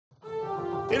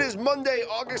It is Monday,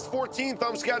 August 14th.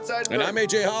 I'm Scott Seidenberg. And I'm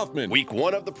A.J. Hoffman. Week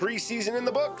 1 of the preseason in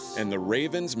the books. And the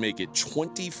Ravens make it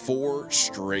 24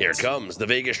 straight. Here comes the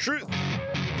Vegas Truth.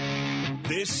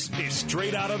 This is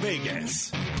Straight Out of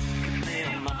Vegas.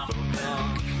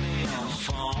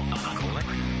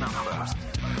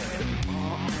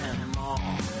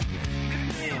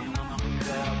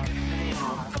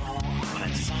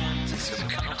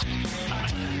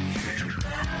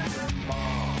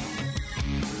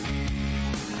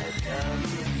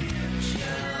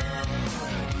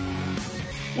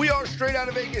 We are Straight Out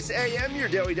of Vegas AM, your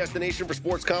daily destination for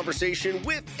sports conversation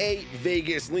with a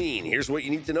Vegas lean. Here's what you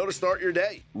need to know to start your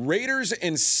day. Raiders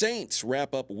and Saints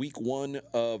wrap up week 1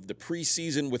 of the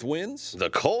preseason with wins. The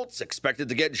Colts expected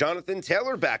to get Jonathan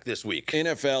Taylor back this week.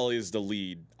 NFL is the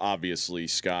lead, obviously,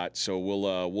 Scott. So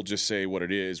we'll just say what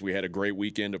it is. We had a great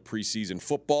weekend of preseason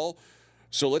football.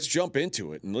 So let's jump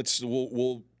into it, and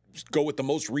we'll go with the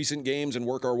most recent games and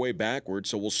work our way backwards.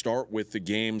 So we'll start with the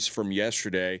games from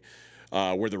yesterday.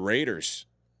 Where the Raiders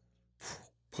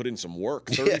put in some work.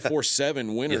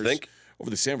 34-7 winners over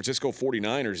the San Francisco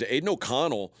 49ers. Aiden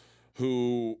O'Connell,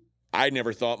 who I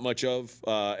never thought much of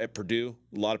at Purdue.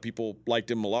 A lot of people liked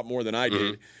him a lot more than I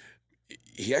did.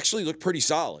 He actually looked pretty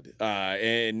solid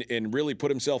and really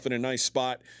put himself in a nice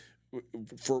spot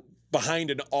for behind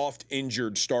an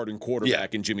oft-injured starting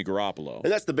quarterback in Jimmy Garoppolo.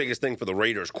 And that's the biggest thing for the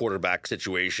Raiders quarterback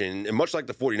situation. And much like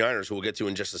the 49ers, who we'll get to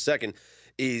in just a second,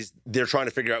 is they're trying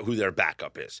to figure out who their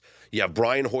backup is. You have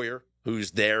Brian Hoyer,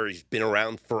 who's there. He's been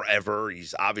around forever.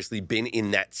 He's obviously been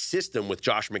in that system with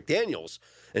Josh McDaniels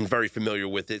and very familiar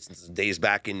with it since his days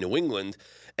back in New England.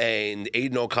 And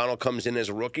Aiden O'Connell comes in as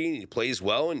a rookie, and he plays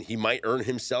well, and he might earn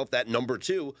himself that number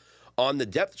 2 on the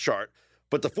depth chart.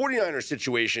 But the 49ers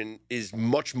situation is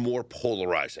much more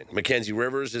polarizing. Mackenzie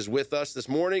Rivers is with us this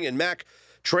morning. And, Mac,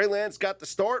 Trey Lance got the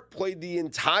start, played the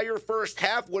entire first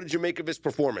half. What did you make of his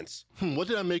performance? What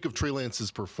did I make of Trey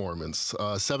Lance's performance?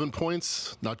 7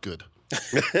 points, not good.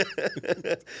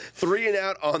 3 and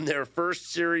out on their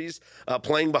first series,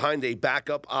 playing behind a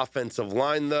backup offensive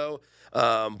line, though.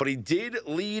 But he did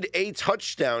lead a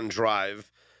touchdown drive,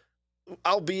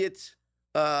 albeit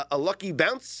a lucky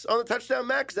bounce on the touchdown,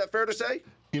 Mac. Is that fair to say?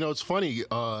 You know, it's funny.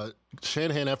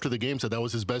 Shanahan, after the game, said that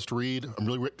was his best read. I'm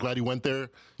really glad he went there.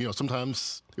 You know,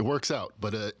 sometimes it works out.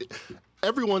 But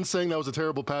everyone's saying that was a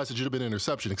terrible pass. It should have been an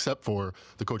interception, except for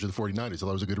the coach of the 49ers. I thought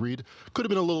it was a good read. Could have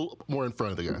been a little more in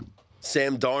front of the guy.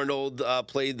 Sam Darnold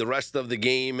played the rest of the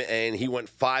game, and he went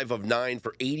 5 of 9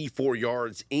 for 84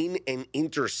 yards in an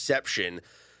interception.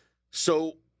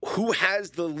 So who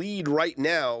has the lead right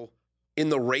now in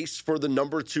the race for the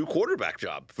number 2 quarterback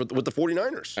job with the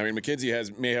 49ers? I mean, Mackenzie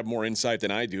may have more insight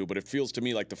than I do, but it feels to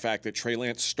me like the fact that Trey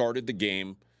Lance started the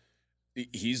game,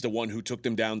 he's the one who took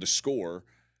them down to score.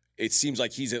 It seems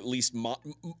like he's at least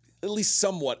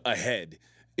somewhat ahead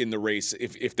in the race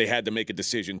if they had to make a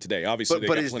decision today. Obviously, they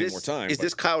got plenty more time. Is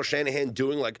this Kyle Shanahan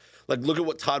doing like look at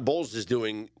what Todd Bowles is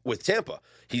doing with Tampa?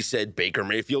 He said Baker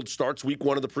Mayfield starts week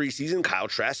 1 of the preseason. Kyle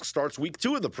Trask starts week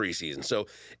 2 of the preseason. So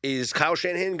is Kyle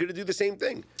Shanahan going to do the same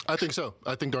thing? I think so.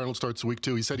 I think Darnold starts week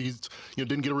 2. He said he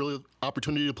didn't get a real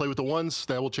opportunity to play with the ones.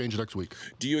 That will change next week.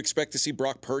 Do you expect to see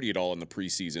Brock Purdy at all in the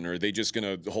preseason, or are they just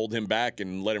going to hold him back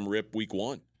and let him rip week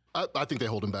 1? I think they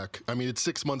hold him back. I mean, it's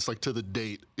 6 months to the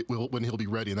date when he'll be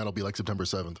ready, and that'll be like September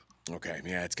 7th. Okay,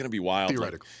 yeah, it's going to be wild.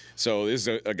 Theoretical. So this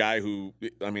is a guy who,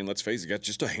 I mean, let's face it, got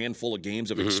just a handful of games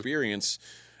of experience,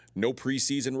 no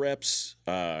preseason reps.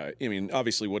 I mean,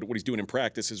 obviously what he's doing in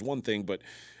practice is one thing, but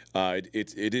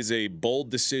it is a bold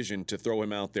decision to throw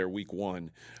him out there week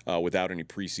 1 without any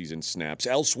preseason snaps.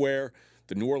 Elsewhere,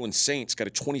 the New Orleans Saints got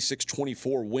a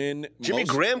 26-24 win. Jimmy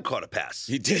Graham caught a pass.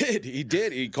 He did.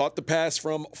 He caught the pass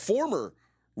from former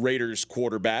Raiders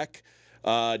quarterback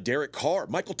Derek Carr.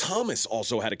 Michael Thomas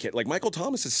also had a kid. Like, Michael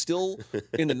Thomas is still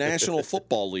in the National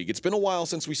Football League. It's been a while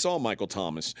since we saw Michael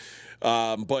Thomas.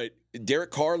 But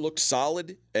Derek Carr looked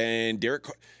solid, and Derek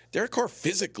Carr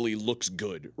physically looks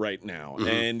good right now.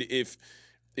 And if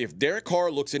Derek Carr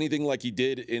looks anything like he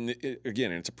did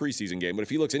again, it's a preseason game, but if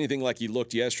he looks anything like he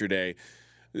looked yesterday,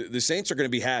 the Saints are going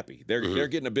to be happy. They're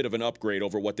getting a bit of an upgrade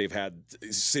over what they've had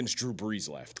since Drew Brees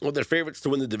left. Well, they're favorites to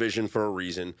win the division for a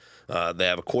reason. They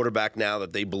have a quarterback now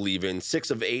that they believe in. 6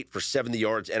 of 8 for 70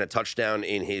 yards and a touchdown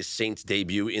in his Saints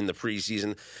debut in the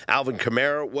preseason. Alvin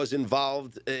Kamara was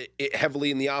involved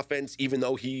heavily in the offense, even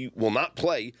though he will not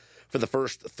play for the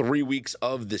first 3 weeks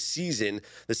of the season.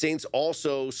 The Saints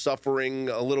also suffering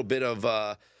a little bit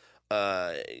of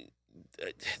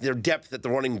their depth at the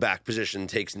running back position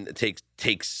takes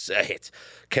a hit.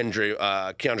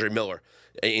 Keandre Miller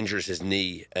injures his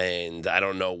knee, and I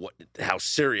don't know how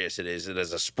serious it is. It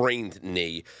is a sprained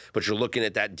knee, but you're looking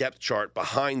at that depth chart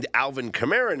behind Alvin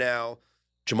Kamara now.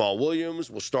 Jamal Williams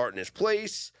will start in his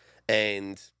place,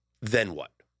 and then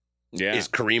what? Yeah. Is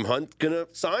Kareem Hunt going to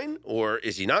sign, or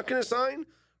is he not going to sign?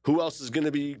 Who else is going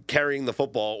to be carrying the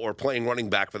football or playing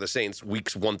running back for the Saints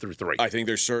weeks 1 through 3? I think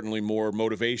there's certainly more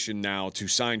motivation now to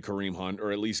sign Kareem Hunt,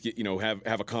 or at least get,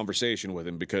 have a conversation with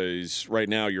him, because right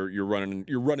now you're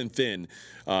running thin,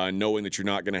 knowing that you're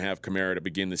not going to have Kamara to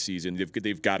begin the season.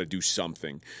 They've got to do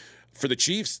something. For the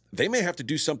Chiefs, they may have to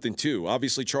do something too.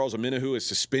 Obviously, Charles Omenihu is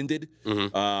suspended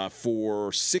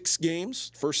for 6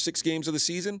 games, first 6 games of the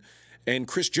season, and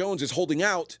Chris Jones is holding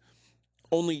out.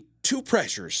 Only 2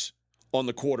 pressures on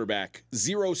the quarterback,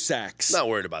 0 sacks. Not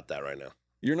worried about that right now.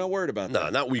 You're not worried about that? No,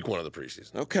 not week 1 of the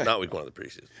preseason. Okay. Not week 1 of the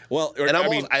preseason. Well,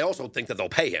 and I also think that they'll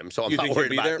pay him, so I'm not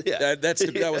worried about it. Yeah.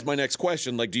 That was my next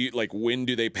question. When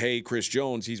do they pay Chris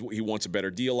Jones? He wants a better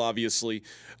deal, obviously.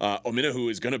 Omenihu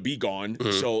is going to be gone.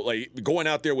 So, going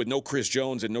out there with no Chris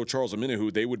Jones and no Charles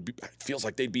Omenihu, feels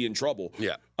like they'd be in trouble.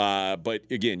 Yeah. But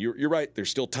again, you're right. There's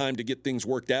still time to get things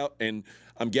worked out, and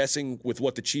I'm guessing with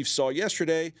what the Chiefs saw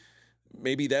yesterday,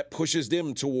 maybe that pushes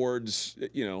them towards,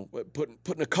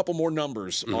 putting a couple more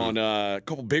numbers on a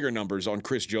couple bigger numbers on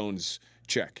Chris Jones'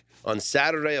 check. On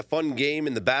Saturday, a fun game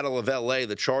in the Battle of L.A.,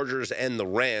 the Chargers and the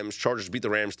Rams. Chargers beat the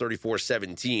Rams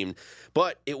 34-17,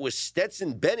 but it was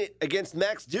Stetson Bennett against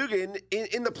Max Duggan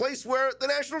in the place where the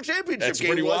national championship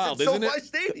game was at SoFi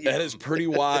Stadium. That is pretty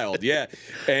wild, yeah.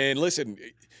 And listen,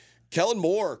 Kellen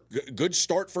Moore, good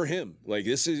start for him.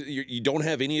 You don't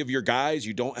have any of your guys.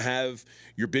 You don't have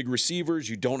your big receivers.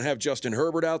 You don't have Justin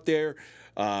Herbert out there.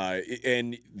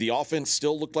 And the offense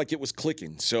still looked like it was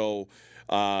clicking. So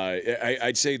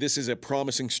I'd say this is a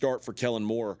promising start for Kellen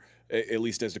Moore, at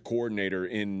least as the coordinator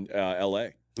in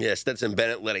L.A. Yeah, Stetson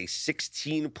Bennett led a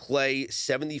 16-play,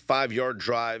 75-yard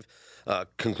drive,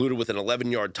 concluded with an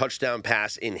 11-yard touchdown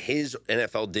pass in his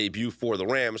NFL debut for the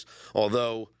Rams,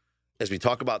 although as we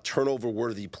talk about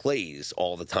turnover-worthy plays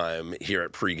all the time here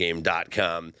at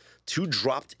pregame.com, 2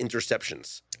 dropped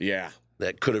interceptions. Yeah.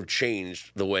 That could have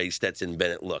changed the way Stetson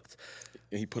Bennett looked.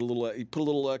 He put a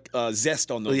little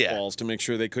zest on those balls to make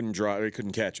sure they couldn't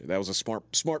catch it. That was a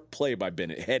smart play by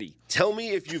Bennett. Heady. Tell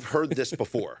me if you've heard this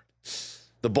before.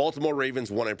 The Baltimore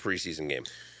Ravens won a preseason game.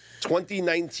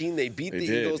 2019, they beat the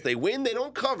Eagles. They win, they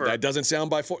don't cover. That doesn't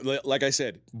sound by 4. Like I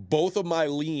said, both of my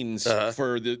leans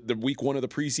for the week 1 of the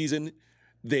preseason,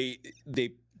 they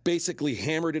basically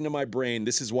hammered into my brain.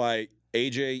 This is why,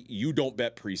 AJ, you don't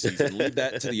bet preseason. Leave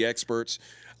that to the experts.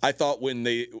 I thought when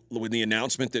the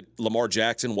announcement that Lamar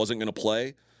Jackson wasn't going to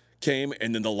play came,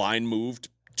 and then the line moved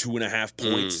 2.5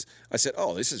 points, I said,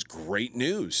 "Oh, this is great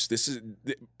news.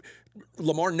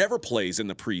 Lamar never plays in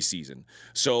the preseason.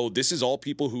 So this is all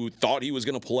people who thought he was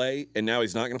going to play, and now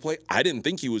he's not going to play. I didn't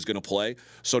think he was going to play.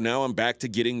 So now I'm back to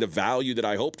getting the value that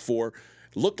I hoped for.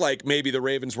 Looked like maybe the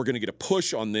Ravens were going to get a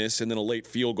push on this, and then a late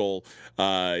field goal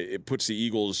gives the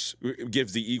Eagles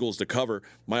the cover.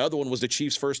 My other one was the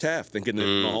Chiefs' first half, thinking that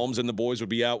Mahomes and the boys would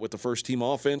be out with the first-team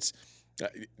offense.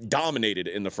 Dominated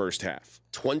in the first half.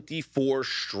 24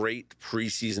 straight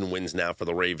preseason wins now for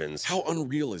the Ravens. How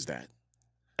unreal is that?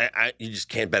 You just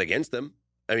can't bet against them.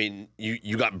 I mean,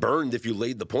 you got burned if you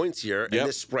laid the points here, and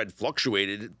this spread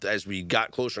fluctuated as we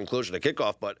got closer and closer to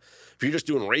kickoff. But if you're just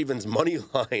doing Ravens money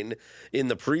line in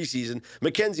the preseason,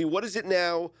 Mackenzie, what is it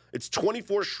now? It's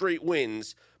 24 straight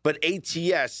wins, but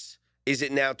ATS, is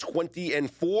it now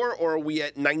 20-4, or are we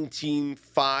at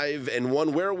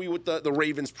 19-5-1? Where are we with the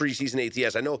Ravens preseason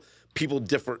ATS? I know people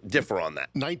differ on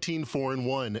that.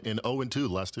 19-4-1 and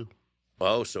 0-2 last 2.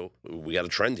 Oh, so we got a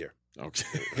trend here.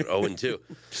 Okay. 0-2.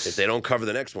 If they don't cover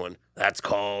the next one, that's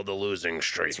called a losing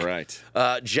streak. That's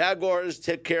right. Jaguars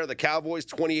took care of the Cowboys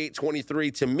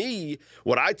 28-23. To me,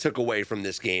 what I took away from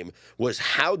this game was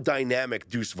how dynamic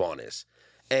Deuce Vaughn is.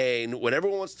 And when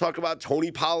everyone wants to talk about Tony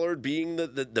Pollard being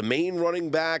the main running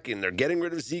back and they're getting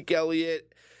rid of Zeke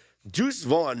Elliott, Deuce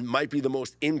Vaughn might be the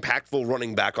most impactful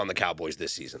running back on the Cowboys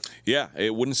this season. Yeah,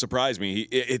 it wouldn't surprise me.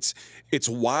 It's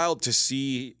wild to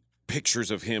see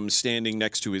pictures of him standing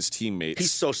next to his teammates.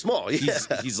 He's so small. Yeah.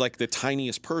 He's like the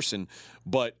tiniest person,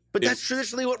 but that's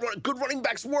traditionally what good running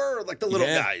backs were, like the little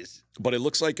guys. But it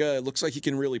looks like he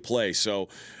can really play. So,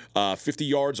 50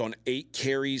 yards on 8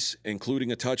 carries,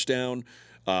 including a touchdown.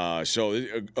 So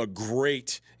a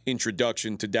great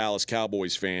introduction to Dallas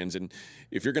Cowboys fans. And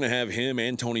if you're going to have him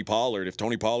and Tony Pollard, if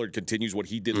Tony Pollard continues what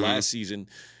he did last season,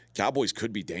 Cowboys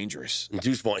could be dangerous. And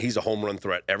Deuce Vaughn, he's a home run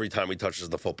threat every time he touches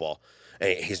the football.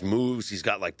 And his moves, he's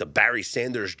got like the Barry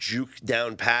Sanders juke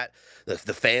down pat. The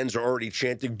fans are already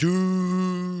chanting,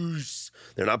 Deuce.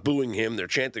 They're not booing him. They're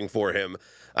chanting for him.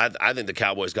 I think the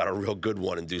Cowboys got a real good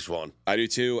one in Deuce Vaughn. I do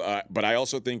too. But I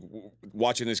also think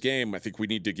watching this game, I think we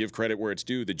need to give credit where it's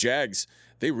due. The Jags,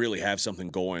 they really have something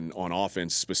going on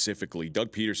offense specifically.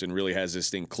 Doug Peterson really has this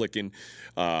thing clicking.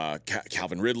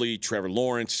 Calvin Ridley, Trevor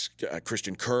Lawrence,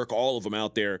 Christian Kirk, all of them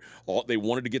out there. They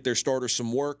wanted to get their starters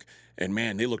some work, and,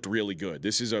 man, they looked really good.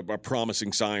 This is a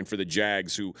promising sign for the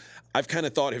Jags, who I've kind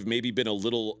of thought have maybe been a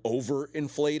little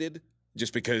overinflated.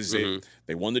 Just because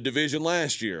they won the division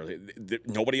last year.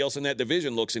 Nobody else in that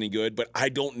division looks any good, but I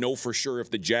don't know for sure if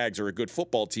the Jags are a good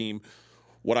football team.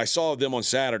 What I saw of them on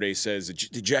Saturday says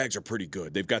the Jags are pretty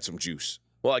good. They've got some juice.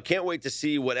 Well, I can't wait to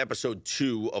see what episode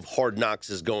 2 of Hard Knocks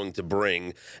is going to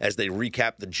bring as they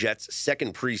recap the Jets'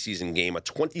 second preseason game, a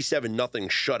 27-0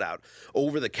 shutout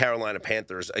over the Carolina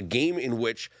Panthers, a game in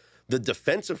which the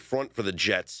defensive front for the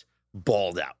Jets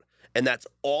balled out. And that's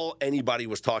all anybody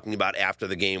was talking about after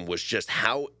the game was just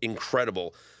how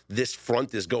incredible this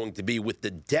front is going to be with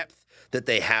the depth that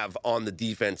they have on the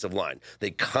defensive line.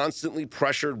 They constantly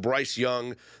pressured Bryce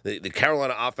Young. The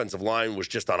Carolina offensive line was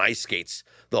just on ice skates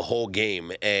the whole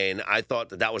game. And I thought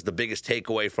that was the biggest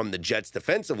takeaway from the Jets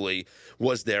defensively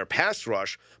was their pass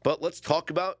rush. But let's talk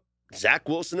about Zach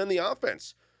Wilson and the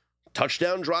offense.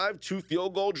 Touchdown drive, 2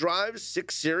 field goal drives,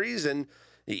 6 series, and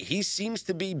he seems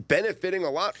to be benefiting a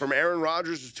lot from Aaron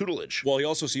Rodgers' tutelage. Well, he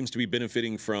also seems to be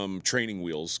benefiting from training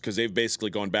wheels because they've basically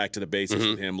gone back to the basics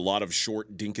with him. A lot of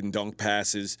short dink and dunk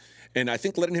passes. And I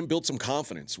think letting him build some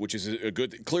confidence, which is a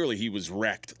good – clearly he was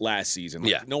wrecked last season.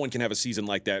 Like, no one can have a season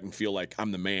like that and feel like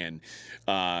I'm the man.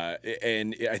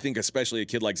 And I think especially a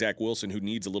kid like Zach Wilson who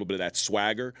needs a little bit of that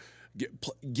swagger,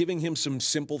 giving him some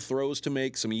simple throws to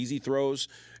make, some easy throws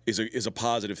is a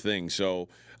positive thing. So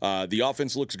the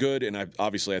offense looks good, and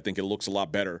obviously I think it looks a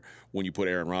lot better when you put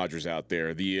Aaron Rodgers out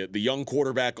there. The young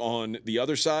quarterback on the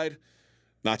other side,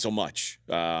 not so much.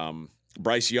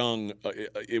 Bryce Young,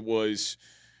 it was –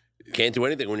 can't do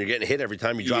anything when you're getting hit every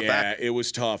time you drop back. Yeah, it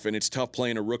was tough, and it's tough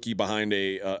playing a rookie behind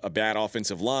a bad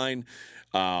offensive line.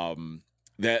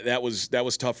 That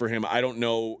was tough for him. I don't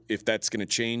know if that's going to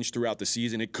change throughout the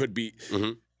season. It could be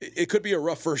it could be a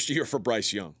rough first year for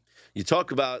Bryce Young. You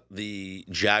talk about the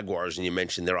Jaguars, and you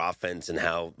mentioned their offense and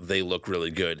how they look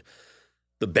really good.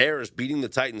 The Bears beating the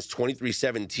Titans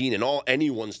 23-17, and all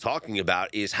anyone's talking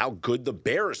about is how good the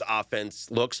Bears' offense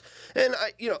looks. And,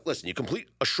 listen, you complete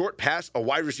a short pass, a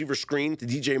wide receiver screen to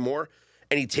DJ Moore,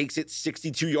 and he takes it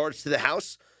 62 yards to the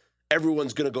house,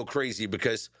 everyone's going to go crazy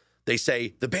because they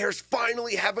say, the Bears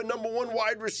finally have a number 1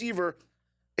 wide receiver.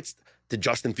 Did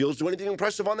Justin Fields do anything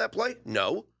impressive on that play?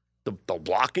 No. The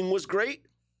blocking was great.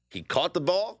 He caught the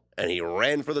ball, and he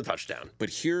ran for the touchdown. But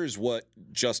here's what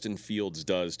Justin Fields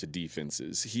does to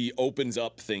defenses. He opens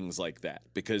up things like that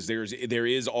because there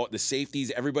is all the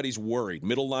safeties. Everybody's worried.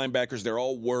 Middle linebackers, they're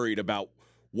all worried about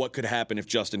what could happen if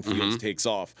Justin Fields takes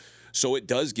off. So it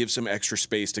does give some extra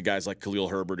space to guys like Khalil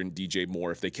Herbert and DJ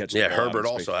Moore if they catch the ball. Yeah, Herbert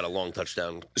also had a long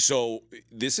touchdown. So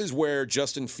this is where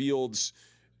Justin Fields,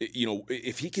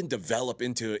 if he can develop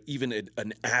into even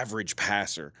an average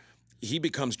passer, he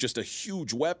becomes just a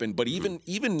huge weapon. But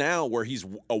even now where he's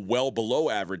a well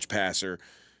below average passer,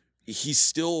 he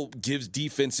still gives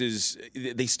defenses –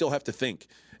 they still have to think.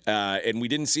 And we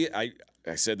didn't see it.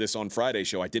 I said this on Friday's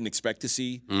show. I didn't expect to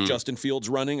see Justin Fields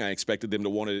running. I expected them to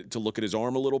want to look at his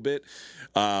arm a little bit.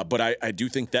 But I do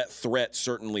think that threat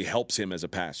certainly helps him as a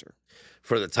passer.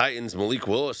 For the Titans, Malik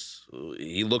Willis,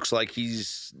 he looks like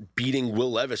he's beating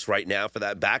Will Levis right now for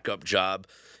that backup job.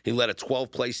 He led a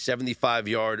 12-play,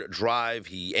 75-yard drive.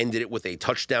 He ended it with a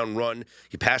touchdown run.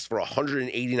 He passed for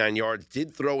 189 yards,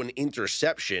 did throw an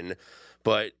interception,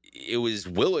 but it was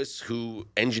Willis who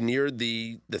engineered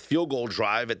the field goal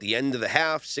drive at the end of the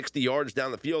half, 60 yards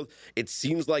down the field. It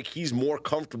seems like he's more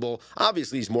comfortable.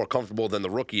 Obviously, he's more comfortable than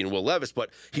the rookie in Will Levis, but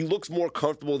he looks more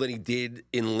comfortable than he did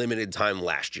in limited time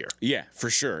last year. Yeah, for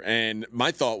sure. And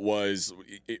my thought was,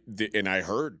 and I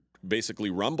heard basically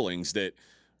rumblings that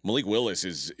Malik Willis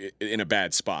is in a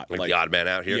bad spot. Like the odd man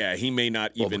out here? Yeah, he may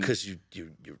not even... Well, because you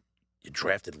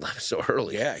drafted Levis so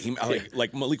early. Yeah,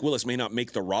 like Malik Willis may not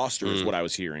make the roster is what I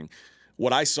was hearing.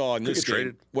 What I saw in this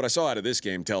game, what I saw out of this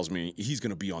game tells me he's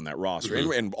going to be on that roster.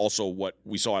 And also what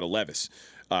we saw out of Levis.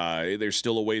 There's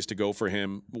still a ways to go for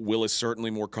him. Willis certainly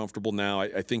more comfortable now.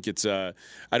 I think it's I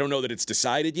don't know that it's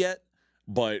decided yet.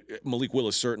 but Malik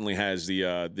Willis certainly has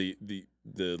the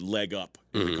leg up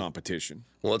in the competition.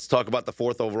 Well, let's talk about the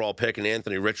 4th overall pick and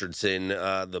Anthony Richardson.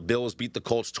 The Bills beat the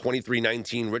Colts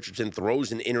 23-19. Richardson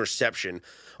throws an interception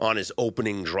on his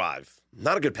opening drive.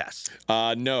 Not a good pass.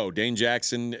 No, Dane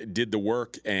Jackson did the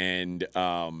work, and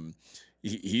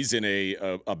he's in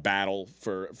a battle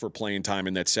for playing time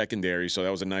in that secondary, so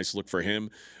that was a nice look for him.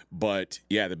 But,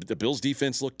 yeah, the Bills'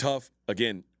 defense looked tough.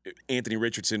 Again, Anthony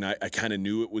Richardson, I kind of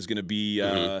knew it was going to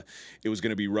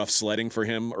be rough sledding for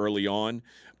him early on,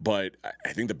 but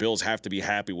I think the Bills have to be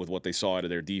happy with what they saw out of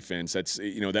their defense. That's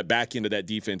that back end of that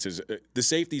defense is the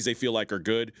safeties they feel like are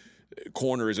good.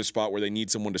 Corner is a spot where they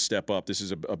need someone to step up. This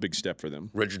is a big step for them.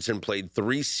 Richardson played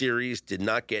 3 series, did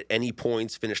not get any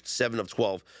points, finished 7 of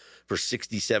 12 for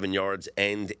 67 yards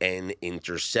and an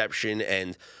interception.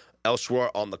 And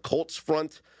elsewhere on the Colts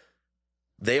front,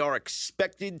 they are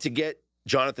expected to get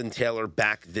Jonathan Taylor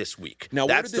back this week. Now,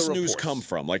 where did this news come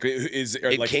from?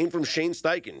 It came from Shane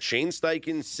Steichen. Shane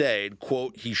Steichen said,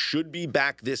 quote, he should be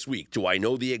back this week. Do I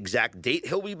know the exact date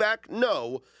he'll be back?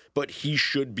 No, but he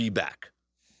should be back.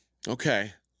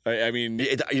 Okay. I mean...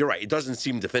 You're right. It doesn't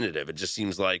seem definitive. It just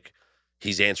seems like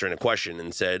he's answering a question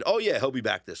and said, oh, yeah, he'll be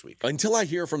back this week. Until I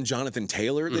hear from Jonathan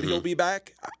Taylor that he'll be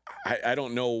back, I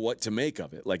don't know what to make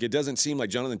of it. Like, it doesn't seem like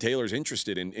Jonathan Taylor's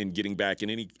interested in getting back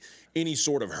in any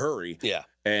sort of hurry. Yeah.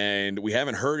 And we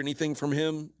haven't heard anything from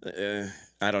him.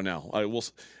 I don't know.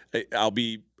 I'll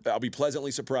be pleasantly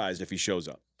surprised if he shows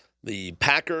up. The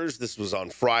Packers, this was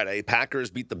on Friday, Packers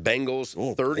beat the Bengals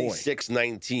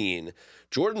 36-19.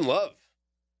 Jordan Love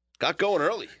got going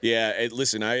early. Yeah,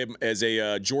 listen, I am as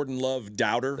a Jordan Love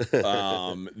doubter.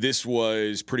 This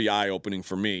was pretty eye-opening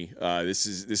for me. This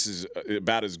is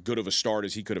about as good of a start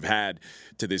as he could have had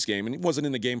to this game, and he wasn't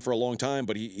in the game for a long time,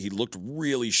 but he looked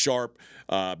really sharp,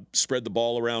 spread the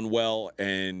ball around well,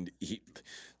 and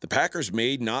the Packers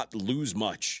may not lose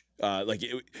much.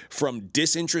 From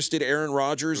disinterested Aaron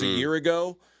Rodgers a year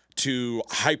ago to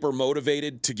hyper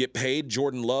motivated to get paid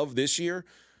Jordan Love this year.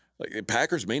 The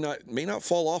Packers may not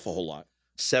fall off a whole lot.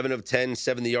 7 of 10,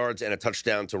 70 yards, and a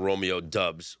touchdown to Romeo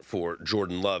Doubs for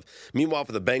Jordan Love. Meanwhile,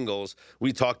 for the Bengals,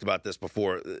 we talked about this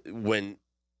before.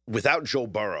 Without Joe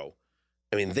Burrow,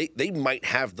 I mean, they might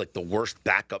have like the worst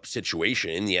backup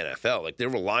situation in the NFL. Like, they're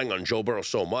relying on Joe Burrow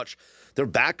so much. Their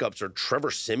backups are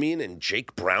Trevor Siemian and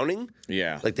Jake Browning.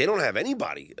 Yeah. Like, they don't have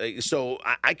anybody. So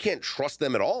I can't trust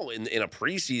them at all in a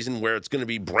preseason where it's going to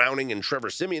be Browning and Trevor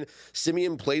Siemian.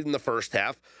 Siemian played in the first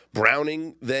half.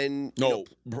 Browning then...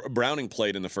 Browning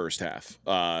played in the first half.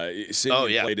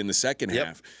 Siemian played in the second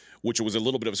half, which was a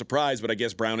little bit of a surprise, but I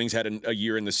guess Browning's had a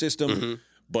year in the system.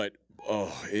 But,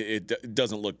 it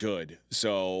doesn't look good.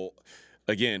 So,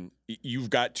 again, you've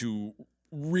got to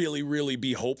really, really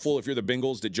be hopeful if you're the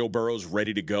Bengals that Joe Burrow's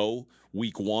ready to go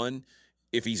week 1.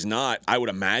 If he's not, I would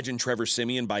imagine Trevor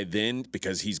Siemian by then,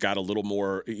 because he's got a little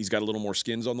more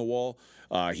skins on the wall.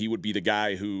 He would be the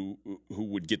guy who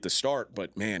would get the start.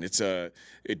 But man, it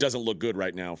doesn't look good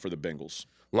right now for the Bengals.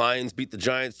 Lions beat the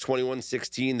Giants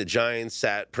 21-16. The Giants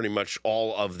sat pretty much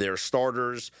all of their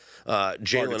starters. Hard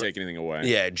to take anything away.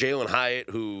 Yeah, Jalen Hyatt,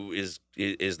 who is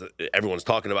everyone's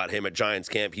talking about him at Giants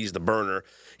camp. He's the burner.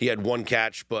 He had 1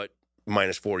 catch, but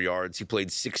 -4 yards. He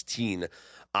played 16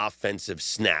 offensive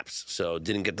snaps, so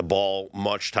didn't get the ball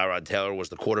much. Tyrod Taylor was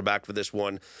the quarterback for this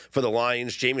one. For the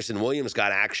Lions, Jameson Williams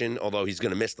got action, although he's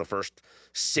going to miss the first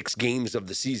 6 games of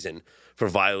the season for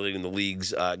violating the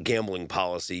league's gambling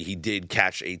policy. He did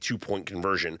catch a 2-point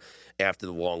conversion after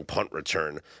the long punt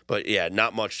return. But, yeah,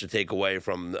 not much to take away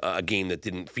from a game that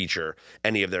didn't feature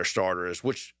any of their starters,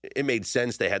 which it made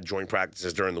sense. They had joint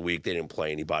practices during the week. They didn't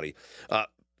play anybody.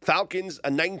 Falcons,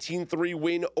 a 19-3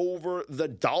 win over the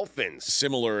Dolphins.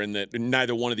 Similar in that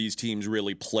neither one of these teams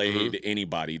really played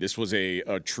anybody. This was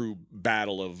a true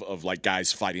battle of like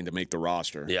guys fighting to make the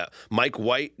roster. Yeah. Mike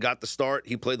White got the start.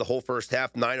 He played the whole first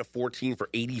half, 9 of 14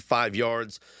 for 85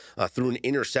 yards, threw an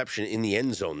interception in the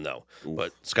end zone, though. Oof.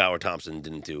 But Skylar Thompson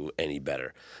didn't do any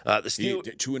better.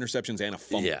 The 2 interceptions and a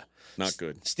fumble. Yeah. Not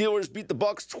good. Steelers beat the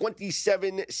Bucs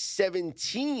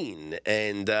 27-17.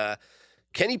 And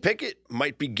Kenny Pickett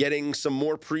might be getting some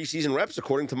more preseason reps,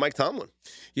 according to Mike Tomlin.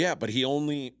 Yeah, but he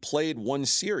only played 1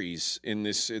 series in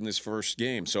this first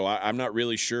game, so I'm not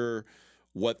really sure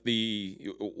what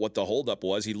the holdup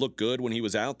was. He looked good when he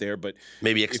was out there, but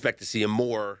maybe expect to see him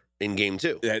more in game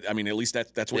 2. I mean, at least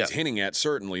that's what he's hinting at,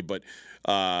 certainly. But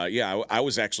I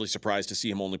was actually surprised to see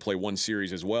him only play 1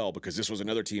 series as well, because this was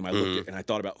another team I looked at and I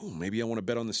thought about, maybe I want to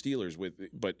bet on the Steelers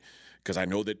but because I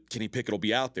know that Kenny Pickett will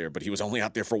be out there, but he was only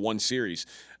out there for 1 series.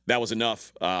 That was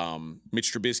enough.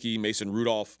 Mitch Trubisky, Mason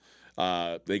Rudolph,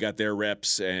 They got their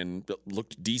reps and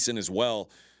looked decent as well.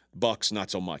 Bucks, not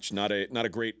so much. Not a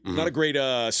great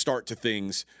start to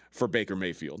things for Baker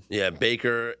Mayfield. Yeah,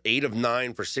 Baker, 8 of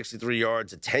 9 for 63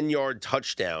 yards, a 10-yard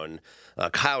touchdown.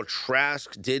 Kyle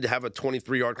Trask did have a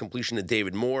 23-yard completion to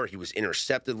David Moore. He was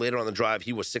intercepted later on the drive.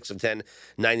 He was 6 of 10,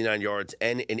 99 yards,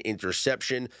 and an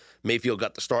interception. Mayfield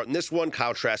got the start in this one.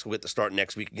 Kyle Trask will get the start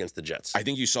next week against the Jets. I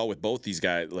think you saw with both these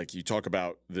guys, like you talk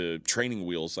about the training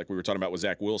wheels, like we were talking about with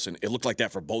Zach Wilson. It looked like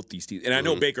that for both these teams. And I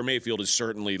know Baker Mayfield is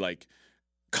certainly like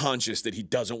conscious that he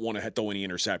doesn't want to throw any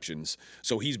interceptions.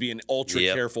 So he's being ultra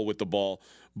careful with the ball.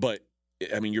 But,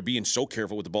 I mean, you're being so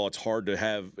careful with the ball, it's hard to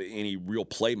have any real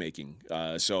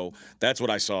playmaking. So that's what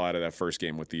I saw out of that first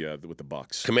game with the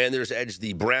Bucks. Commanders edged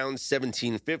the Browns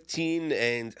 17-15,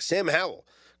 and Sam Howell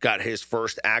got his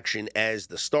first action as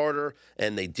the starter,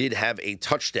 and they did have a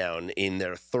touchdown in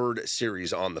their third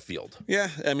series on the field. Yeah,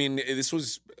 I mean, this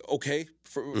was okay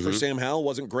for Sam Howell.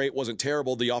 Wasn't great, wasn't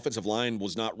terrible. The offensive line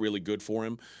was not really good for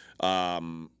him.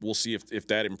 We'll see if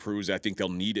that improves. I think they'll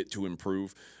need it to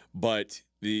improve. But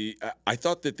I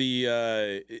thought that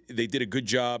they did a good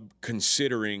job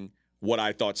considering what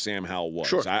I thought Sam Howell was.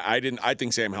 Sure. I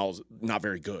think Sam Howell's not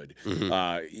very good.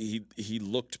 He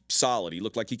looked solid. He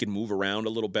looked like he could move around a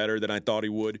little better than I thought he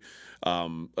would.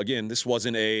 Again, this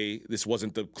wasn't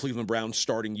the Cleveland Browns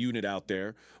starting unit out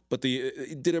there, but he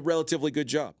did a relatively good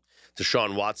job.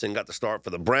 Deshaun Watson got the start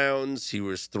for the Browns. He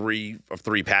was 3 of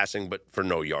 3 passing, but for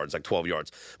no yards, like 12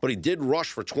 yards. But he did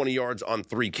rush for 20 yards on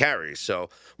 3 carries. So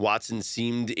Watson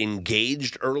seemed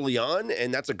engaged early on,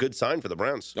 and that's a good sign for the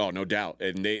Browns. Oh, no doubt.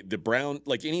 And the Browns,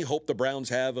 like any hope the Browns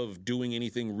have of doing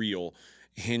anything real,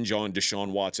 hinge on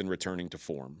Deshaun Watson returning to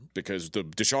form. Because the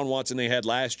Deshaun Watson they had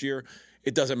last year,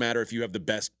 it doesn't matter if you have the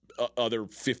best other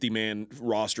 50-man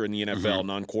roster in the NFL,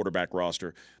 non-quarterback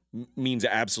roster. Means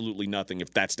absolutely nothing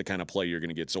if that's the kind of play you're going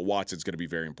to get. So Watson's going to be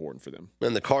very important for them.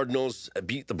 And the Cardinals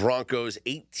beat the Broncos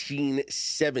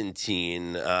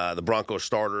 18-17. The Broncos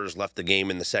starters left the game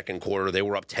in the second quarter. They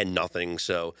were up 10-0.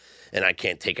 So, and I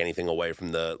can't take anything away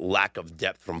from the lack of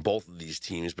depth from both of these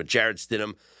teams. But Jarrett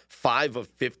Stidham, 5 of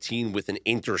 15 with an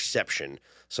interception.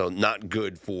 So not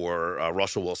good for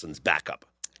Russell Wilson's backup.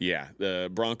 Yeah,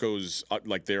 the Broncos,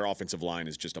 like their offensive line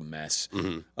is just a mess.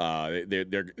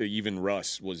 They're even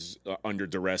Russ was under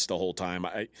duress the whole time.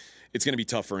 It's going to be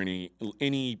tough for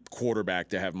any quarterback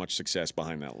to have much success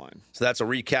behind that line. So that's a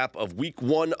recap of week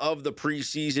 1 of the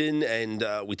preseason, and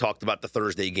we talked about the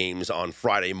Thursday games on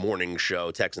Friday morning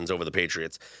show. Texans over the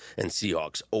Patriots and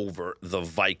Seahawks over the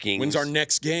Vikings. When's our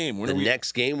next game?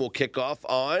 Next game will kick off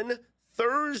on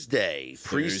Thursday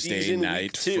preseason night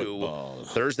week 2. football.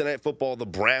 Thursday night football. The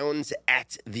Browns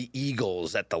at the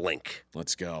Eagles at the Link.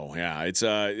 Let's go. Yeah, it's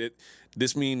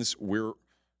this means we're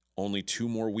only 2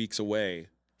 more weeks away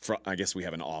from. I guess we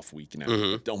have an off week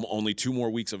now. Only 2 more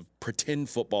weeks of pretend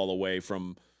football away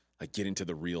from like getting to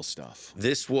the real stuff.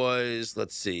 This was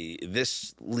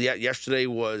yesterday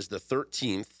was the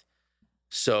 13th,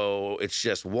 so it's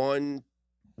just 1,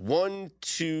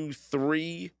 2,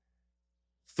 3.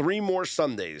 3 more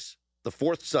Sundays. The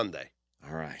 4th Sunday.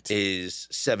 All right. Is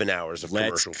 7 hours of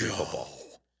commercial-free football.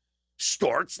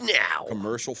 Starts now.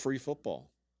 Commercial-free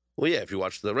football. Well, yeah, if you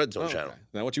watch the Red Zone channel. Okay.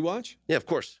 Is that what you watch? Yeah, of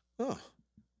course. Oh.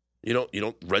 You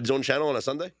don't Red Zone channel on a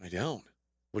Sunday? I don't.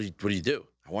 What do you do?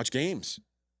 I watch games.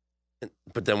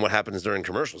 But then what happens during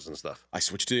commercials and stuff? I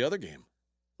switch to the other game.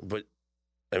 But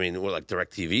I mean, what, like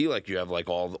DirecTV? Like you have like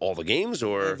all the games,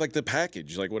 or I have like the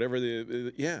package, like whatever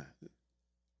yeah.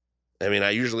 I mean,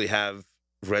 I usually have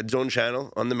Red Zone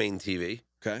channel on the main TV.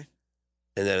 Okay.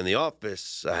 And then in the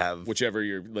office, I have whichever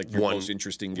your most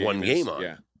interesting game. One game on.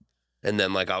 Yeah. And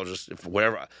then like I'll just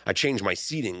I change my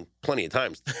seating plenty of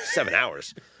times, 7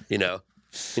 hours. Your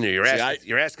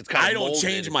ass gets kind of I don't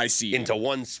change my seating into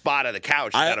one spot of the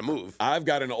couch. You got to move. I've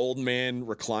got an old man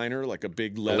recliner, like a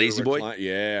big leather lazy boy.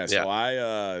 Yeah. So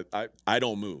I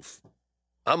don't move.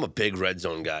 I'm a big Red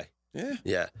Zone guy.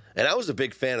 Yeah. And I was a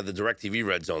big fan of the DirecTV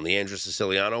Red Zone, the Andrew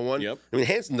Siciliano one. Yep. I mean,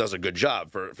 Hanson does a good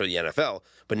job for the NFL,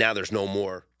 but now there's no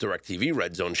more DirecTV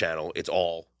Red Zone channel. It's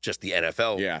all just the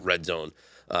NFL Red Zone.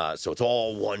 So it's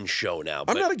all one show now.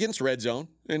 But I'm not against Red Zone,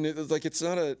 and it's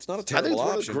not a terrible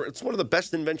option. It's one of the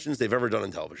best inventions they've ever done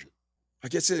in television. I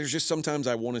guess there's just sometimes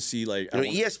I want to see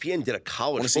ESPN did a college football football version.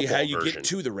 I want to see how you version. get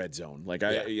to the Red Zone. Well,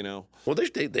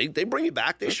 they bring you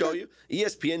back. They show you.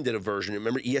 ESPN did a version.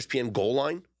 Remember ESPN Goal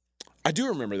Line? I do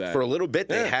remember that. For a little bit,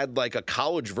 they had like a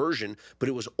college version, but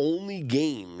it was only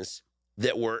games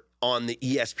that were on the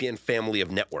ESPN family of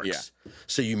networks. Yeah.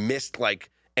 So you missed like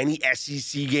any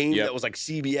SEC game that was like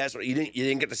CBS, or you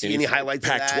didn't get to see any highlights.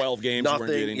 Pac-12 games.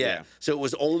 Nothing. Yeah. So it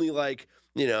was only like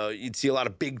you'd see a lot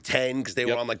of Big Ten because they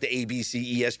were on like the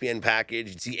ABC, ESPN package.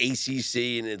 You'd see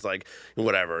ACC, and it's like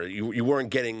whatever. You weren't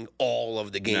getting all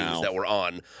of the games that were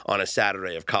on a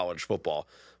Saturday of college football.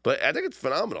 But I think it's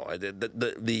phenomenal.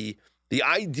 The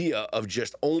idea of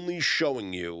just only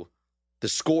showing you the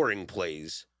scoring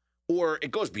plays, or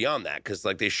it goes beyond that because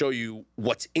like they show you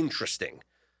what's interesting,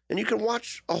 and you can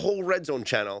watch a whole Red Zone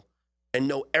channel and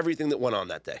know everything that went on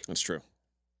that day. That's true.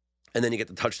 And then you get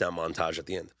the touchdown montage at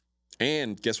the end.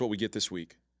 And guess what we get this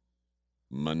week?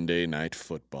 Monday Night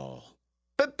Football.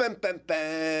 Bam, bam, bam,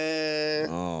 bam.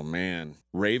 Oh, man.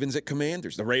 Ravens at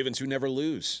Commanders. The Ravens who never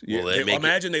lose.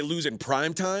 Imagine they lose in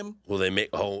prime time. Will they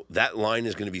make – that line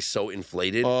is going to be so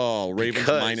inflated. Oh, Ravens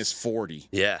minus 40.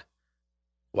 Yeah.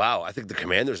 Wow, I think the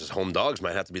Commanders as home dogs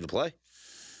might have to be the play.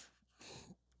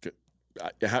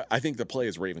 I think the play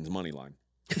is Ravens money line.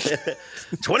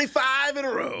 25 in a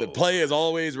row. The play is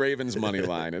always Ravens money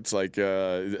line. It's like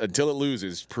until it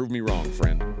loses, prove me wrong,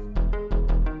 friend.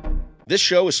 This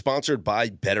show is sponsored by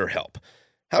BetterHelp.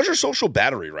 How's your social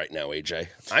battery right now, AJ?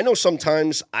 I know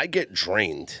sometimes I get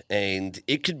drained, and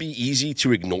it could be easy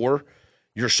to ignore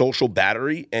your social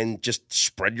battery and just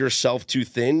spread yourself too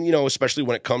thin, especially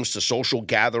when it comes to social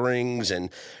gatherings and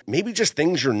maybe just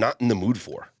things you're not in the mood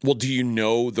for. Well, do you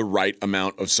know the right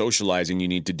amount of socializing you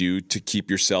need to do to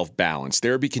keep yourself balanced?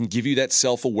 Therapy can give you that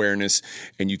self-awareness,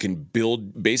 and you can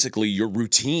build basically your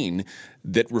routine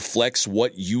that reflects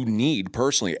what you need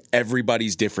personally.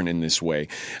 Everybody's different in this way.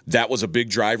 That was a big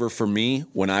driver for me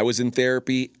when I was in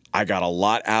therapy. I got a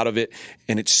lot out of it,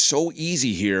 and it's so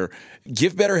easy here.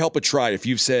 Give BetterHelp a try. If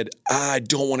you've said, I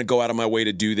don't want to go out of my way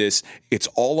to do this, it's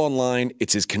all online,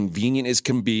 it's as convenient as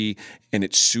can be, and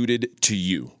it's suited to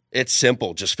you. It's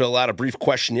simple. Just fill out a brief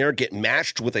questionnaire, get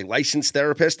matched with a licensed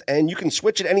therapist, and you can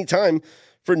switch at any time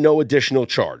for no additional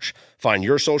charge. Find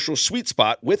your social sweet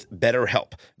spot with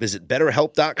BetterHelp. Visit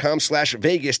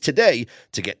BetterHelp.com/Vegas today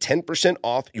to get 10%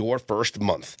 off your first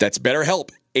month. That's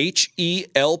BetterHelp,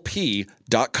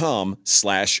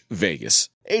 HELP.com/Vegas.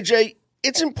 AJ,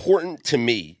 it's important to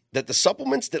me that the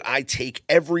supplements that I take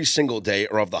every single day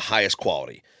are of the highest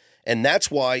quality. And that's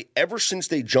why ever since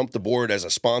they jumped aboard as a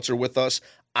sponsor with us,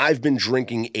 I've been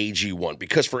drinking AG1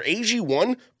 because for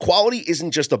AG1, quality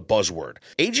isn't just a buzzword.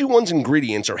 AG1's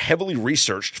ingredients are heavily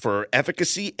researched for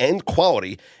efficacy and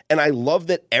quality, and I love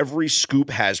that every scoop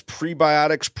has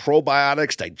prebiotics,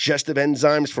 probiotics, digestive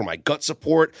enzymes for my gut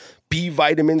support, B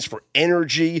vitamins for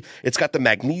energy. It's got the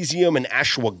magnesium and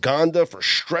ashwagandha for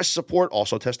stress support,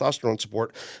 also testosterone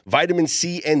support, vitamin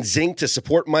C and zinc to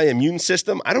support my immune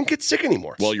system. I don't get sick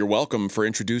anymore. Well, you're welcome for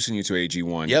introducing you to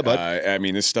AG1. Yeah, bud. I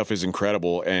mean, this stuff is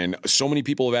incredible, and so many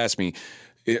people have asked me,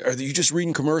 are you just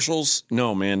reading commercials?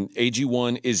 No, man.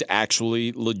 AG1 is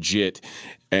actually legit,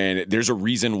 and there's a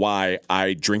reason why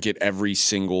I drink it every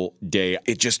single day.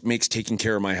 It just makes taking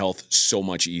care of my health so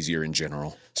much easier in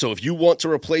general. So if you want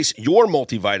to replace your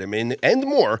multivitamin and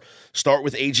more, start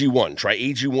with AG1. Try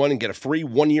AG1 and get a free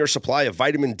 1-year supply of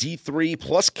vitamin D3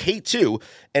 plus K2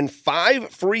 and 5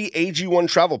 free AG1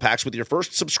 travel packs with your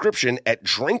first subscription at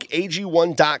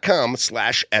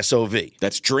drinkag1.com/SOV.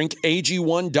 That's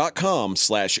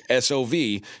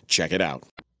drinkag1.com/SOV. Check it out.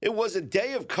 It was a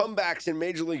day of comebacks in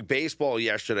Major League Baseball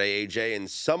yesterday, AJ, and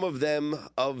some of them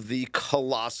of the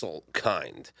colossal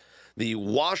kind. The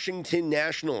Washington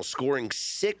Nationals scoring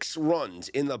 6 runs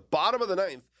in the bottom of the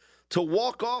 9th to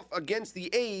walk off against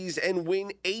the A's and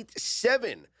win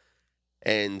 8-7.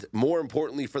 And more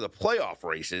importantly for the playoff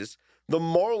races, the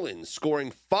Marlins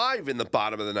scoring 5 in the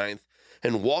bottom of the 9th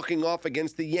and walking off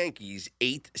against the Yankees,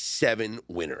 8-7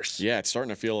 winners. Yeah, it's starting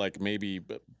to feel like maybe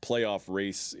playoff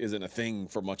race isn't a thing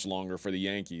for much longer for the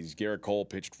Yankees. Garrett Cole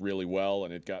pitched really well,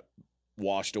 and it got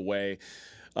washed away.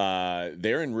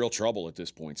 They're in real trouble at this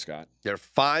point, Scott. They're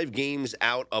 5 games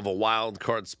out of a wild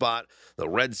card spot. The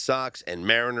Red Sox and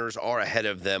Mariners are ahead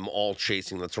of them, all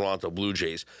chasing the Toronto Blue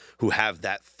Jays, who have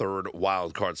that 3rd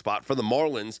wild card spot. For the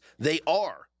Marlins, they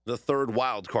are the 3rd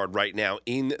wild card right now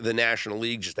in the National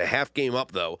League. Just a half game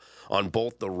up, though, on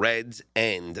both the Reds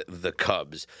and the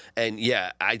Cubs. And,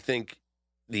 yeah, I think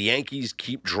the Yankees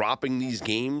keep dropping these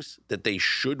games that they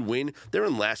should win. They're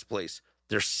in last place.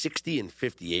 They're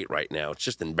 60-58 right now. It's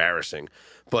just embarrassing.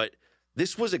 But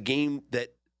this was a game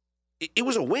that it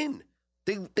was a win.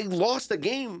 They lost a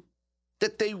game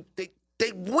that they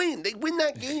win. They win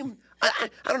that game. I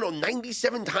don't know,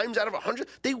 97 times out of 100.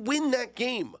 They win that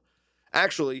game.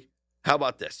 Actually, how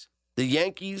about this? The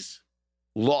Yankees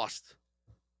lost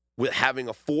with having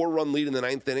a 4-run lead in the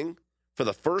 9th inning for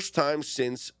the first time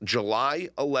since July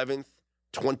 11th,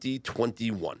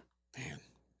 2021. Man.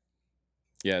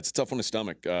 Yeah, it's a tough one to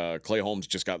stomach. Clay Holmes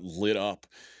just got lit up,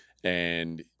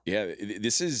 and Yeah,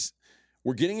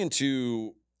 we're getting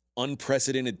into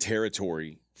unprecedented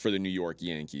territory for the New York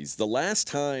Yankees. The last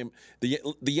time the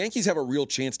Yankees have a real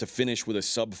chance to finish with a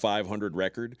sub 500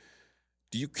 record.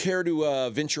 Do you care to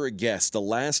venture a guess the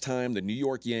last time the New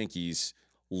York Yankees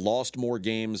lost more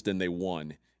games than they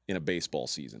won in a baseball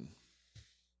season?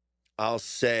 I'll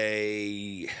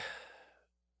say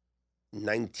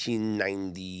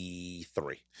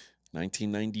 1993.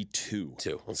 1992.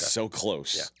 Okay. So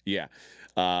close. Yeah.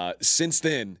 Since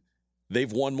then,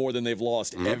 they've won more than they've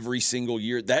lost every single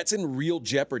year. That's in real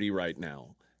jeopardy right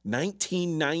now.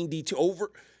 1992,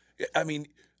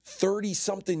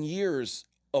 30-something years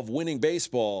of winning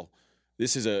baseball.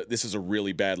 This is a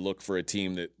really bad look for a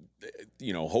team that,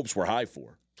 hopes were high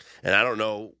for. And I don't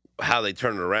know how they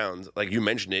turn it around. Like you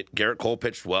mentioned it, Garrett Cole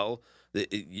pitched well.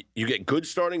 You get good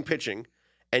starting pitching,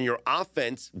 and your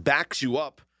offense backs you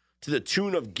up to the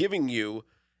tune of giving you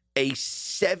a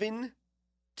 7-2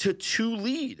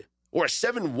 lead or a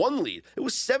 7-1 lead. It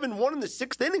was 7-1 in the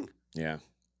sixth inning. Yeah.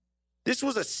 This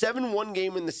was a 7-1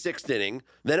 game in the sixth inning.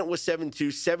 Then it was 7-2,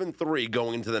 7-3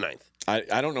 going into the ninth.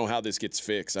 I don't know how this gets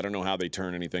fixed. I don't know how they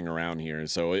turn anything around here.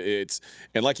 So and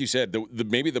like you said,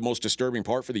 maybe the most disturbing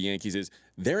part for the Yankees is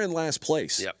they're in last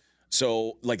place. Yep.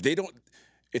 So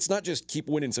it's not just keep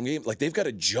winning some games. Like they've got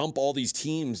to jump all these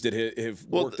teams that have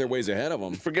worked their ways ahead of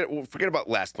them. Forget about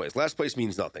last place. Last place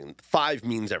means nothing. 5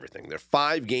 means everything. They're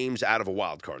 5 games out of a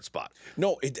wild card spot.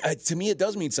 No, to me it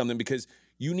does mean something because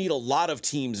you need a lot of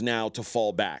teams now to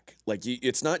fall back. Like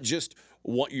it's not just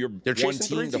one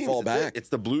team to fall back. It's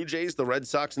the Blue Jays, the Red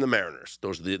Sox, and the Mariners.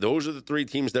 Those are the 3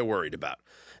 teams they're worried about.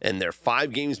 And they're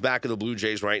 5 games back of the Blue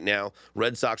Jays right now.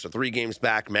 Red Sox are 3 games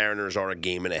back. Mariners are a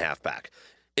game and a half back.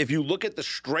 If you look at the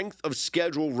strength of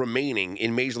schedule remaining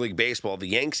in Major League Baseball, the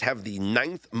Yanks have the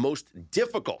 9th most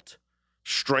difficult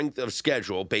strength of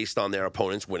schedule based on their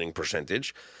opponent's winning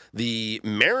percentage. The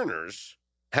Mariners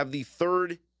have the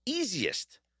 3rd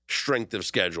easiest strength of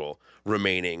schedule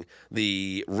remaining.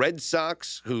 The Red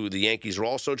Sox, who the Yankees are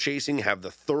also chasing, have the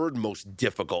 3rd most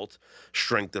difficult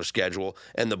strength of schedule.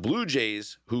 And the Blue